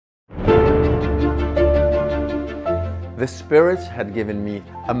The spirits had given me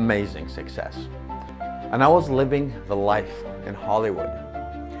amazing success, and I was living the life in Hollywood.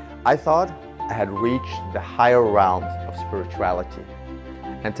 I thought I had reached the higher realms of spirituality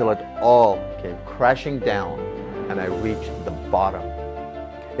until it all came crashing down and I reached the bottom.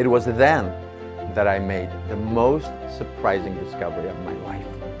 It was then that I made the most surprising discovery of my life.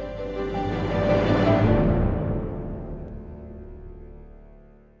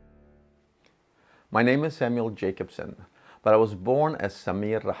 My name is Samuel Jacobson, but I was born as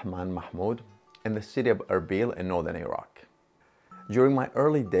Samir Rahman Mahmoud in the city of Erbil in northern Iraq. During my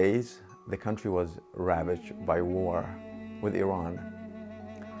early days, the country was ravaged by war with Iran.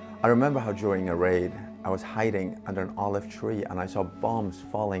 I remember how during a raid, I was hiding under an olive tree and I saw bombs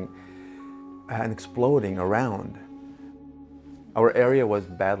falling and exploding around. Our area was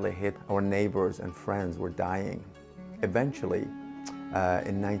badly hit. Our neighbors and friends were dying. Eventually,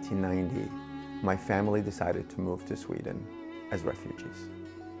 in 1990, my family decided to move to Sweden as refugees.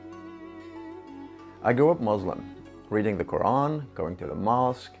 I grew up Muslim, reading the Quran, going to the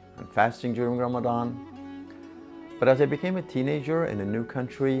mosque, and fasting during Ramadan. But as I became a teenager in a new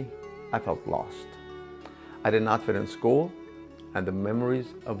country, I felt lost. I did not fit in school, and the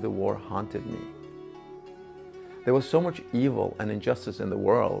memories of the war haunted me. There was so much evil and injustice in the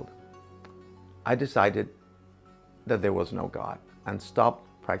world. I decided that there was no God and stopped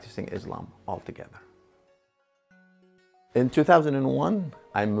practicing Islam altogether. In 2001,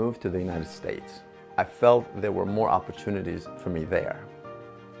 I moved to the United States. I felt there were more opportunities for me there.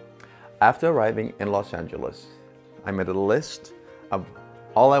 After arriving in Los Angeles, I made a list of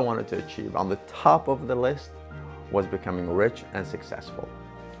all I wanted to achieve. On the top of the list was becoming rich and successful.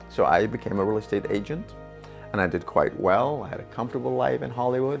 So I became a real estate agent, and I did quite well. I had a comfortable life in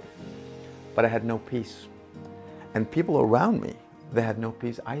Hollywood, but I had no peace. And people around me, they had no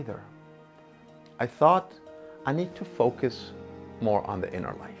peace either. I thought, I need to focus more on the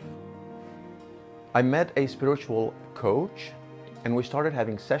inner life. I met a spiritual coach and we started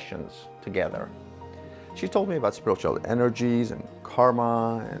having sessions together. She told me about spiritual energies and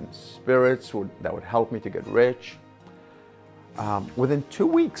karma and spirits that would help me to get rich. Within 2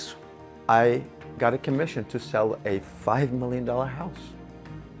 weeks, I got a commission to sell a $5 million house.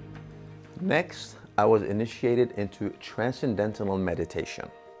 Next, I was initiated into transcendental meditation.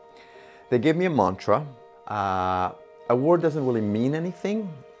 They gave me a mantra. A word doesn't really mean anything,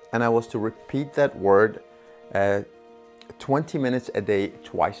 and I was to repeat that word 20 minutes a day,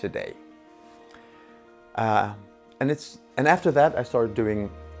 twice a day. And after that, I started doing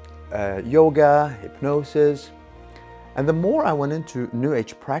yoga, hypnosis, and the more I went into New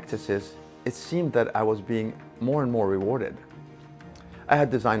Age practices, it seemed that I was being more and more rewarded. I had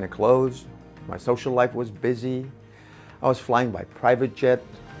designer clothes. My social life was busy. I was flying by private jet,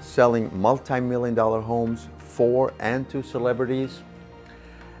 selling multi-million-dollar homes for and to celebrities.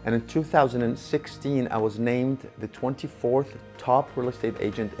 And in 2016, I was named the 24th top real estate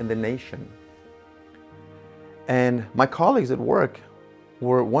agent in the nation. And my colleagues at work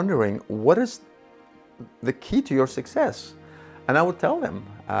were wondering, what is the key to your success? And I would tell them,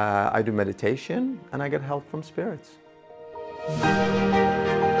 I do meditation and I get help from spirits.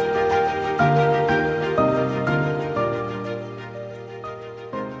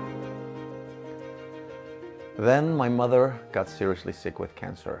 Then my mother got seriously sick with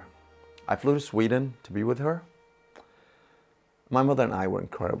cancer. I flew to Sweden to be with her. My mother and I were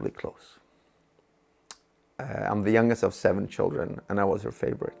incredibly close. I'm the youngest of 7 children, and I was her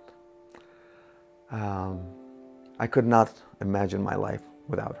favorite. I could not imagine my life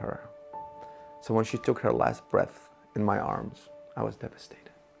without her. So when she took her last breath in my arms, I was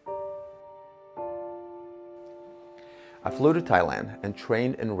devastated. I flew to Thailand and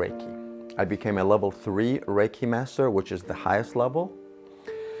trained in Reiki. I became a level 3 Reiki master, which is the highest level.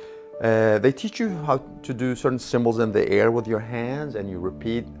 They teach you how to do certain symbols in the air with your hands, and you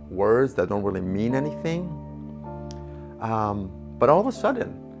repeat words that don't really mean anything. But all of a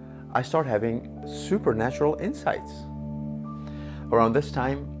sudden, I started having supernatural insights. Around this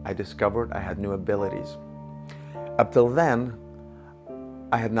time, I discovered I had new abilities. Up till then,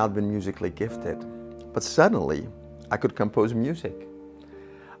 I had not been musically gifted, but suddenly I could compose music.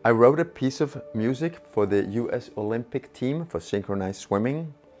 I wrote a piece of music for the US Olympic team for synchronized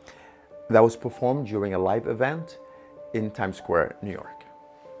swimming that was performed during a live event in Times Square, New York.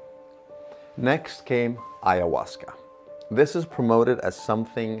 Next came ayahuasca. This is promoted as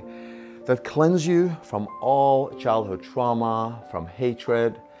something that cleanses you from all childhood trauma, from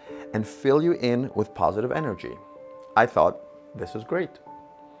hatred, and fill you in with positive energy. I thought, this is great.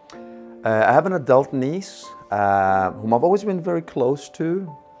 I have an adult niece whom I've always been very close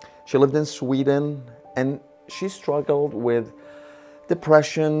to. She lived in Sweden, and she struggled with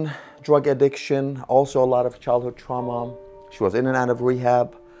depression, drug addiction, also a lot of childhood trauma. She was in and out of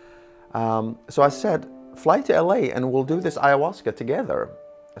rehab. So I said, fly to LA and we'll do this ayahuasca together.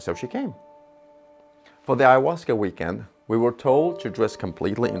 So she came. For the ayahuasca weekend, we were told to dress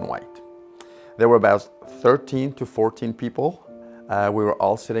completely in white. There were about 13 to 14 people. We were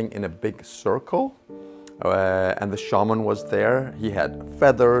all sitting in a big circle, and the shaman was there. He had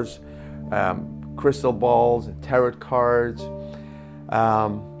feathers, crystal balls, tarot cards,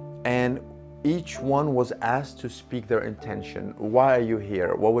 and each one was asked to speak their intention. Why are you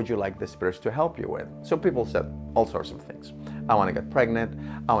here? What would you like the spirits to help you with? So people said all sorts of things. I want to get pregnant.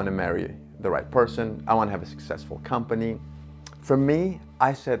 I want to marry the right person. I want to have a successful company. For me,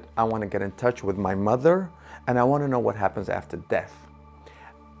 I said I want to get in touch with my mother and I want to know what happens after death.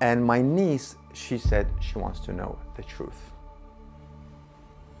 And my niece, she said she wants to know the truth.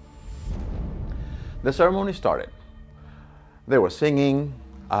 The ceremony started. They were singing,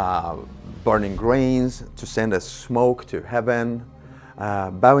 burning grains to send a smoke to heaven,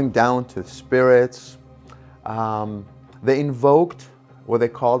 bowing down to spirits. They invoked what they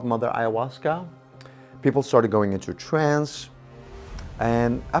called Mother Ayahuasca. People started going into trance.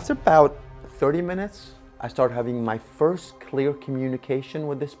 And after about 30 minutes, I started having my first clear communication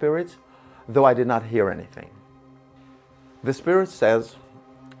with the spirits, though I did not hear anything. The spirit says,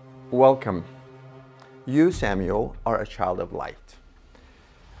 welcome. You, Samuel, are a child of light.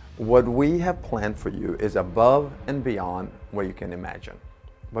 What we have planned for you is above and beyond what you can imagine.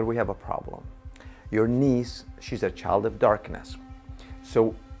 But we have a problem. Your niece, she's a child of darkness.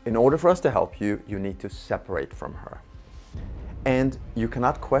 So in order for us to help you, you need to separate from her. And you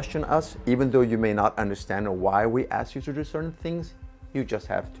cannot question us, even though you may not understand why we ask you to do certain things. You just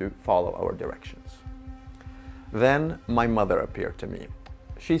have to follow our directions. Then my mother appeared to me.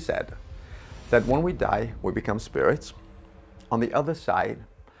 She said that when we die, we become spirits. On the other side,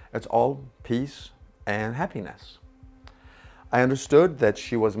 it's all peace and happiness. I understood that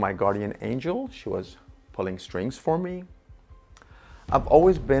she was my guardian angel. She was pulling strings for me. I've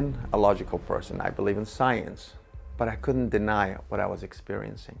always been a logical person. I believe in science, but I couldn't deny what I was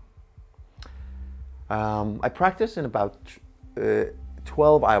experiencing. I practiced in about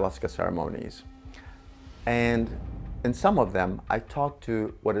 12 ayahuasca ceremonies, and in some of them, I talked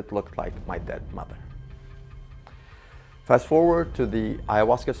to what it looked like my dead mother. Fast forward to the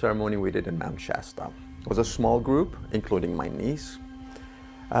ayahuasca ceremony we did in Mount Shasta. It was a small group, including my niece.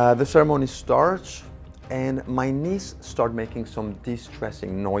 The ceremony starts, and my niece started making some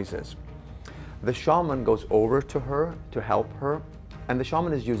distressing noises. The shaman goes over to her to help her, and the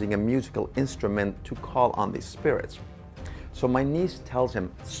shaman is using a musical instrument to call on these spirits. So my niece tells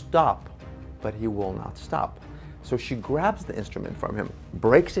him, stop, but he will not stop. So she grabs the instrument from him,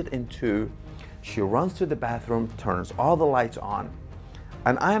 breaks it in two, she runs to the bathroom, turns all the lights on,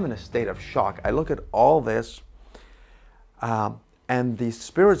 and I am in a state of shock. I look at all this, and these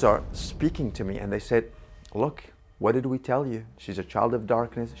spirits are speaking to me, and they said, look, what did we tell you? She's a child of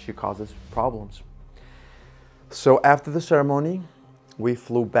darkness, she causes problems. So after the ceremony, we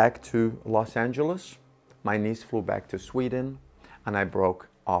flew back to Los Angeles. My niece flew back to Sweden, and I broke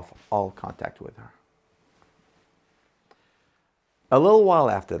off all contact with her. A little while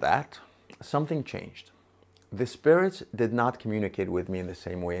after that, something changed. The spirits did not communicate with me in the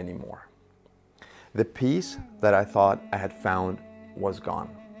same way anymore. The peace that I thought I had found was gone.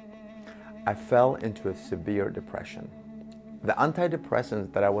 I fell into a severe depression. The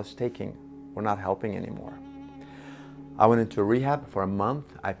antidepressants that I was taking were not helping anymore. I went into rehab for a month.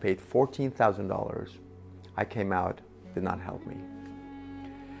 I paid $14,000. I came out, did not help me.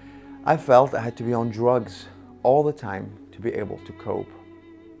 I felt I had to be on drugs all the time to be able to cope.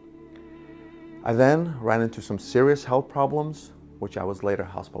 I then ran into some serious health problems, which I was later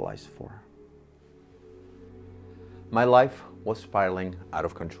hospitalized for. My life was spiraling out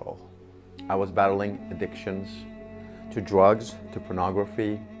of control. I was battling addictions to drugs, to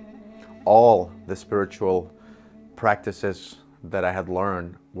pornography. All the spiritual practices that I had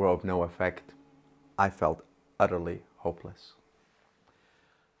learned were of no effect. I felt utterly hopeless.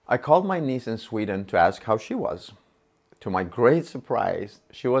 I called my niece in Sweden to ask how she was. To my great surprise,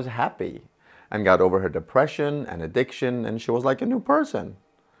 she was happy and got over her depression and addiction, and she was like a new person.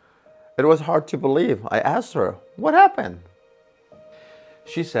 It was hard to believe. I asked her, what happened?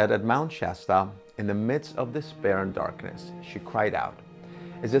 She said at Mount Shasta, in the midst of despair and darkness, she cried out,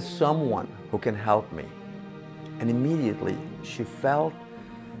 is there someone who can help me? And immediately she felt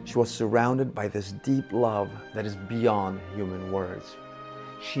she was surrounded by this deep love that is beyond human words.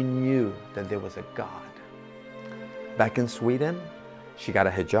 She knew that there was a God. Back in Sweden, she got a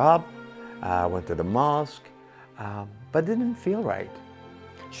hijab, went to the mosque, but it didn't feel right.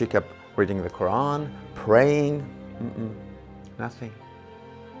 She kept reading the Quran, praying, nothing.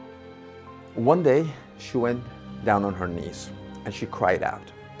 One day, she went down on her knees and she cried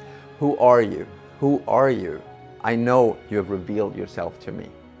out, "Who are you? Who are you? I know you have revealed yourself to me."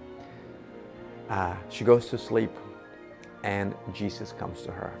 She goes to sleep and Jesus comes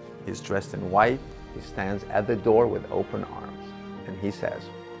to her. He's dressed in white. He stands at the door with open arms and he says,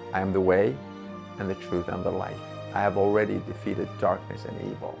 "I am the way and the truth and the life. I have already defeated darkness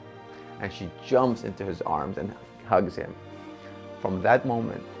and evil." And she jumps into his arms and hugs him. From that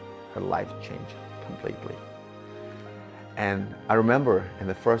moment, her life changed completely. And I remember in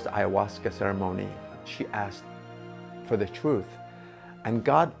the first ayahuasca ceremony, she asked for the truth. And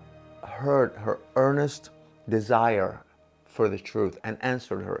God heard her earnest desire for the truth and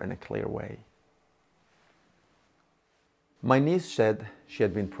answered her in a clear way. My niece said she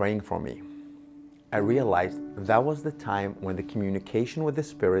had been praying for me. I realized that was the time when the communication with the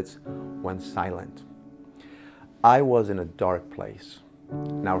spirits went silent. I was in a dark place.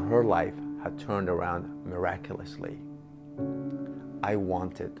 Now her life had turned around miraculously. I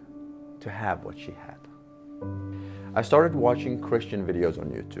wanted to have what she had. I started watching Christian videos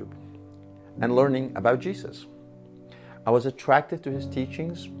on YouTube and learning about Jesus. I was attracted to his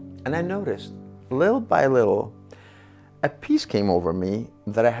teachings and I noticed, little by little, a peace came over me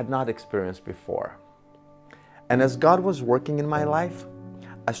that I had not experienced before. And as God was working in my life,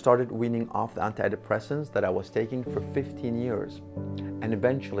 I started weaning off the antidepressants that I was taking for 15 years. And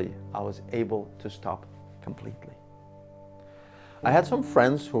eventually, I was able to stop completely. I had some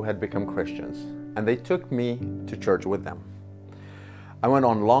friends who had become Christians, and they took me to church with them. I went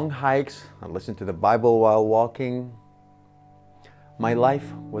on long hikes, I listened to the Bible while walking. My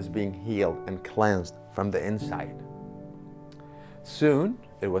life was being healed and cleansed from the inside. Soon,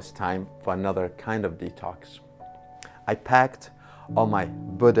 it was time for another kind of detox. I packed all my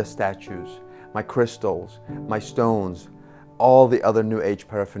Buddha statues, my crystals, my stones, all the other New Age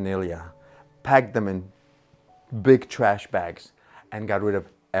paraphernalia, packed them in big trash bags and got rid of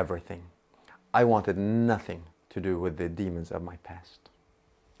everything. I wanted nothing to do with the demons of my past.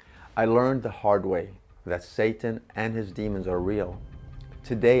 I learned the hard way that Satan and his demons are real.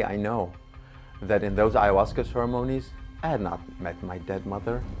 Today I know that in those ayahuasca ceremonies, I had not met my dead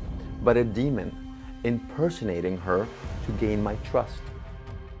mother, but a demon impersonating her to gain my trust.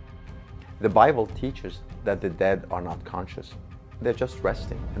 The Bible teaches that the dead are not conscious. They're just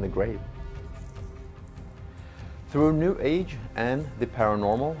resting in the grave. Through New Age and the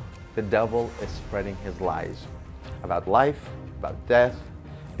paranormal, the devil is spreading his lies about life, about death,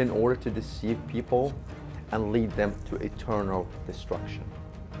 in order to deceive people and lead them to eternal destruction.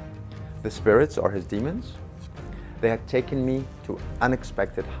 The spirits are his demons. They had taken me to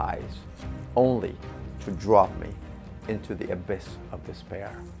unexpected highs, only to drop me into the abyss of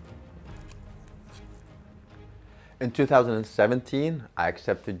despair. In 2017, I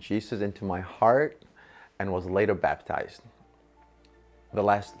accepted Jesus into my heart and was later baptized. The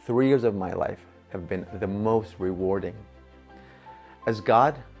last 3 years of my life have been the most rewarding. As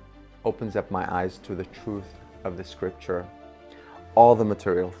God opens up my eyes to the truth of the scripture, all the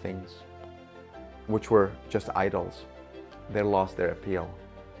material things, which were just idols, they lost their appeal.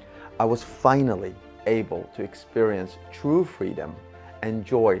 I was finally able to experience true freedom and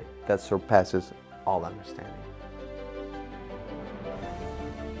joy that surpasses all understanding.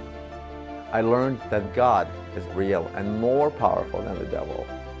 I learned that God is real and more powerful than the devil.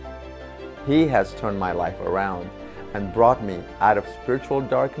 He has turned my life around and brought me out of spiritual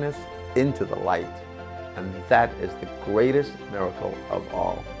darkness into the light. And that is the greatest miracle of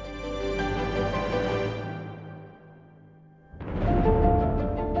all.